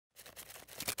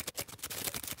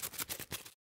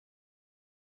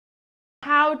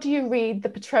how do you read the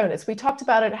Petronus? We talked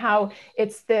about it, how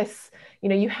it's this,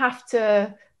 you have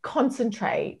to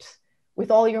concentrate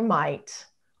with all your might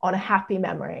on a happy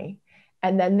memory.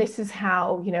 And then this is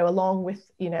how, along with,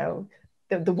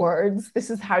 the words, this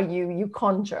is how you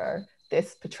conjure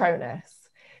this Petronus.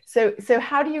 So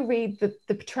how do you read the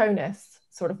Petronus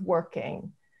sort of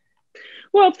working?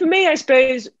 Well, for me, I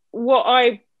suppose what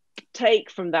I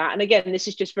take from that, and again, this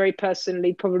is just very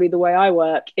personally probably the way I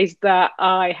work, is that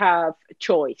I have a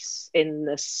choice in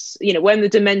this. When the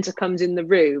dementor comes in the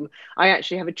room, I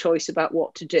actually have a choice about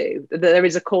what to do. There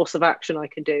is a course of action I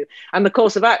can do, and the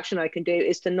course of action I can do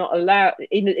is to not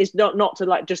to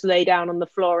like just lay down on the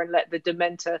floor and let the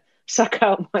dementor suck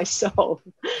out my soul.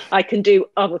 I can do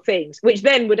other things, which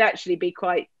then would actually be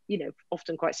quite,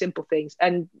 often quite simple things,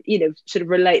 and sort of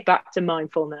relate back to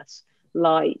mindfulness,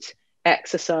 light,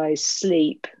 exercise,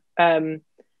 sleep. That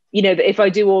if I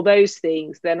do all those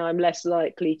things, then I'm less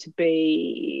likely to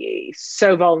be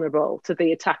so vulnerable to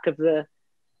the attack of the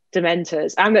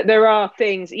dementors. And that there are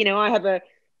things, I have a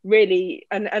really,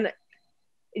 and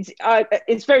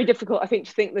it's very difficult, I think,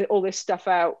 to think that all this stuff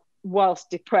out whilst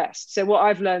depressed. So what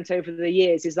I've learned over the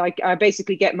years is I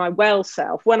basically get my well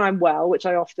self when I'm well, which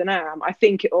I often am. I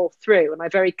think it all through and I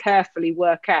very carefully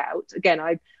work out. Again,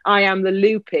 I am the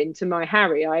Lupin to my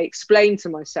Harry. I explain to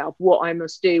myself what I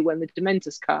must do when the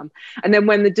dementors come, and then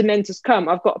when the dementors come,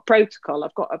 I've got a protocol,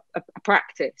 I've got a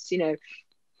practice,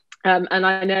 and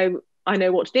I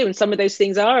know what to do. And some of those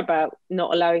things are about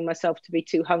not allowing myself to be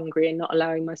too hungry and not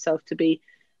allowing myself to be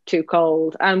too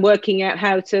cold, and working out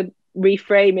how to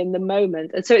reframe in the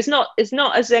moment. And so it's not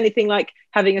as anything like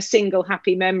having a single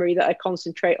happy memory that I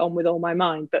concentrate on with all my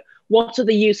mind, but what are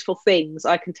the useful things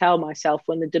I can tell myself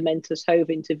when the dementors hove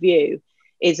into view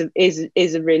is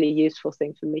a really useful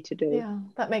thing for me to do. Yeah,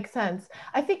 that makes sense.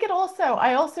 I think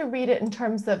I also read it in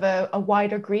terms of a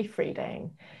wider grief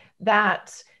reading,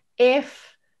 that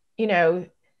if,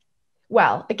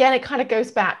 well, again, it kind of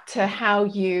goes back to how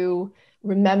you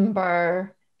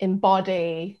remember,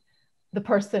 embody the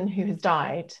person who has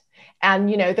died. And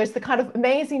there's the kind of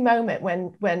amazing moment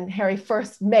when Harry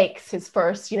first makes his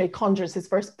first, conjures his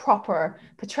first proper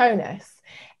Petronus,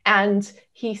 and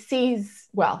he sees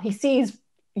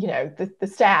the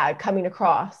stag coming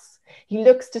across. He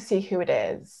looks to see who it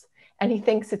is, and he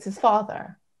thinks it's his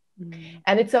father.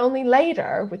 And it's only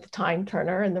later, with the time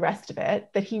turner and the rest of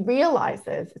it, that he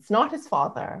realizes it's not his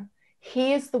father.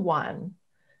 He is the one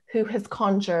who has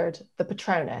conjured the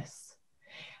Petronus.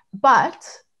 But,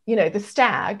 the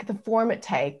stag, the form it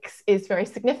takes is very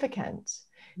significant,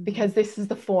 because this is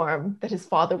the form that his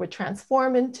father would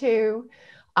transform into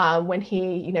when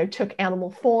he, took animal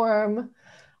form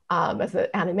as an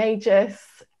animagus.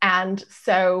 And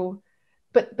so,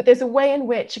 but there's a way in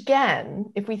which,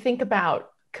 again, if we think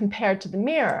about compared to the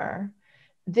mirror,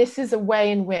 this is a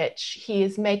way in which he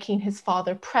is making his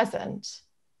father present,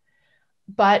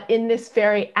 but in this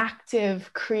very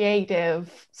active, creative,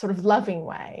 sort of loving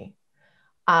way.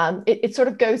 It sort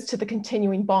of goes to the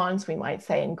continuing bonds, we might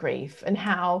say, in grief, and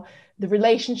how the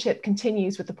relationship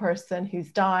continues with the person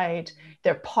who's died.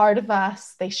 They're part of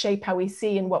us. They shape how we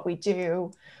see and what we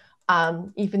do,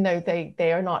 even though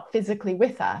they are not physically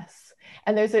with us.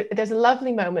 And there's a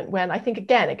lovely moment when, I think,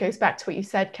 again, it goes back to what you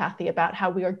said, Kathy, about how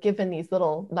we are given these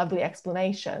little lovely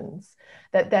explanations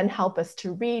that then help us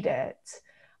to read it.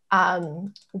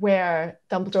 Where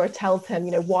Dumbledore tells him,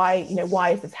 why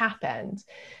has this happened?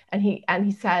 And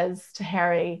he says to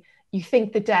Harry, you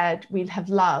think the dead we have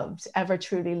loved ever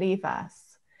truly leave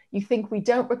us. You think we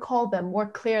don't recall them more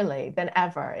clearly than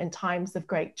ever in times of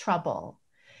great trouble.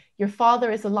 Your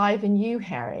father is alive in you,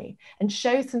 Harry, and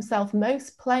shows himself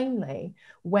most plainly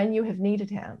when you have needed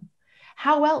him.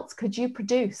 How else could you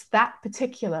produce that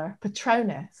particular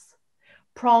Petronus?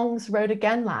 Prongs rode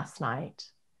again last night.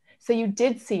 So you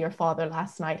did see your father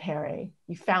last night, Harry.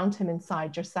 You found him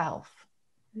inside yourself.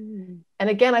 And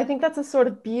again, I think that's a sort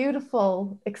of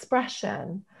beautiful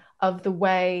expression of the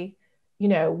way,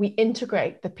 we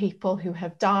integrate the people who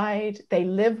have died. They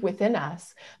live within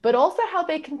us, but also how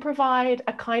they can provide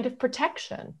a kind of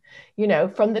protection,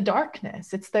 from the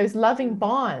darkness. It's those loving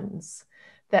bonds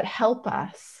that help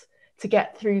us to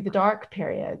get through the dark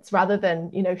periods rather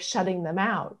than, shutting them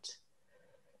out.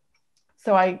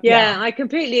 So I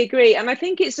completely agree. And I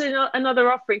think it's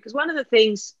another offering, because one of the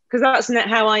things, because that's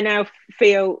how I now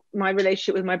feel my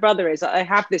relationship with my brother is, I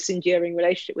have this enduring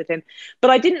relationship with him, but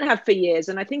I didn't have for years.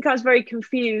 And I think I was very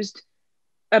confused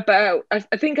about, I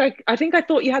think I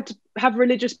thought you had to have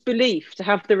religious belief to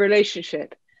have the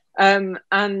relationship. And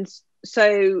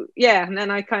so, and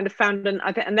then I kind of found, and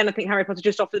then I think Harry Potter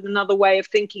just offered another way of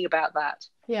thinking about that.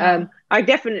 Yeah. I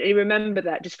definitely remember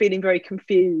that, just feeling very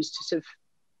confused, sort of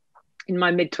in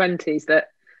my mid-20s, that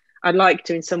I'd like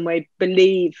to in some way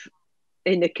believe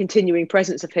in the continuing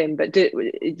presence of him, but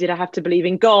did I have to believe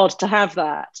in God to have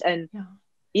that? And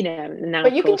Yeah. now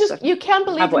But of course I you can have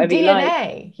believe in whatever you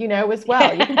like. DNA, as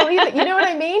well. You can believe it, you know what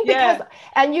I mean? Because, Yeah,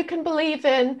 and you can believe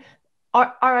in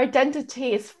our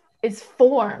identity is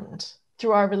formed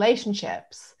through our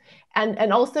relationships,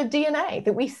 and also DNA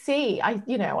that we see.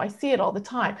 I see it all the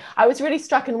time. I was really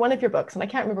struck in one of your books, and I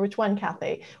can't remember which one,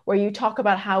 Kathy, where you talk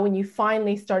about how when you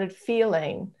finally started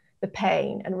feeling the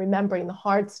pain and remembering the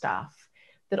hard stuff,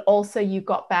 that also you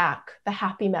got back the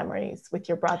happy memories with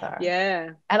your brother.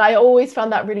 yeah, And I always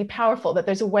found that really powerful, that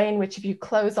there's a way in which if you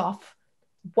close off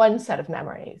one set of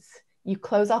memories, you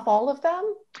close off all of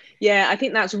them. yeah. I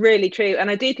think that's really true, and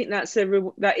I do think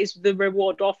that is the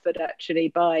reward offered actually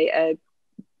by a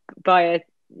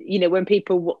when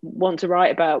people want to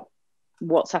write about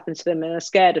what's happened to them and are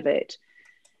scared of it.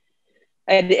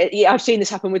 And I've seen this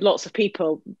happen with lots of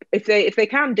people. If they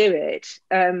can do it,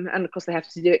 and of course they have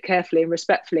to do it carefully and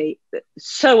respectfully,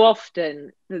 so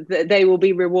often they will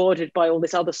be rewarded by all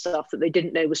this other stuff that they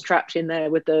didn't know was trapped in there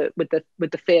with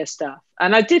the fear stuff.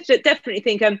 And I did definitely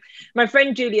think, my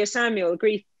friend Julia Samuel, a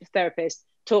grief therapist,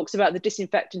 talks about the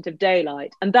disinfectant of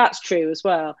daylight, and that's true as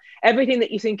well. Everything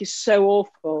that you think is so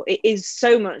awful, it is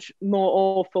so much more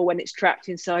awful when it's trapped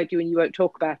inside you and you won't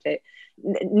talk about it.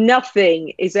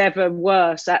 Nothing is ever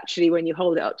worse actually when you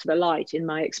hold it up to the light, in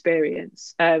my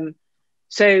experience.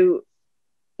 So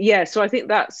I think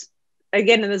that's,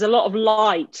 again, and there's a lot of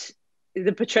light.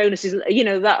 The Petronus is,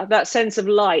 that sense of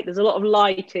light. There's a lot of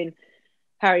light in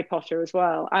Harry Potter as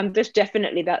well, and there's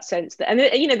definitely that sense that, and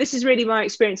this is really my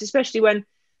experience, especially when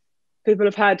people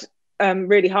have had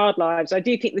really hard lives. I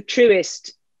do think the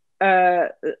truest,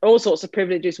 all sorts of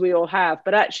privileges we all have,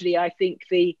 but actually I think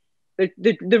the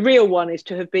real one is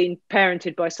to have been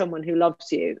parented by someone who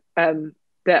loves you.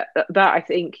 That I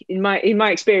think, in my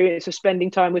experience of spending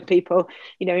time with people,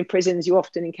 in prisons, you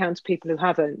often encounter people who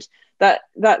haven't.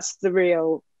 That's the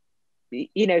real,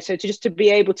 so to be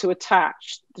able to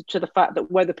attach to the fact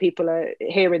that whether people are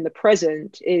here in the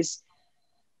present is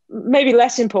maybe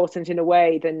less important in a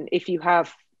way than if you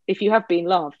have been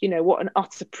loved. What an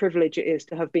utter privilege it is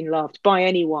to have been loved by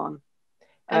anyone.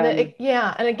 And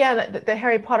and again, the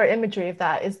Harry Potter imagery of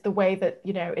that is the way that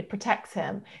it protects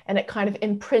him, and it kind of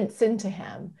imprints into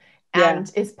him Yeah. and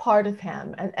is part of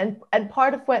him, and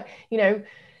part of what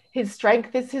his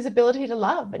strength is his ability to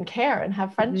love and care and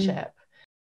have friendship.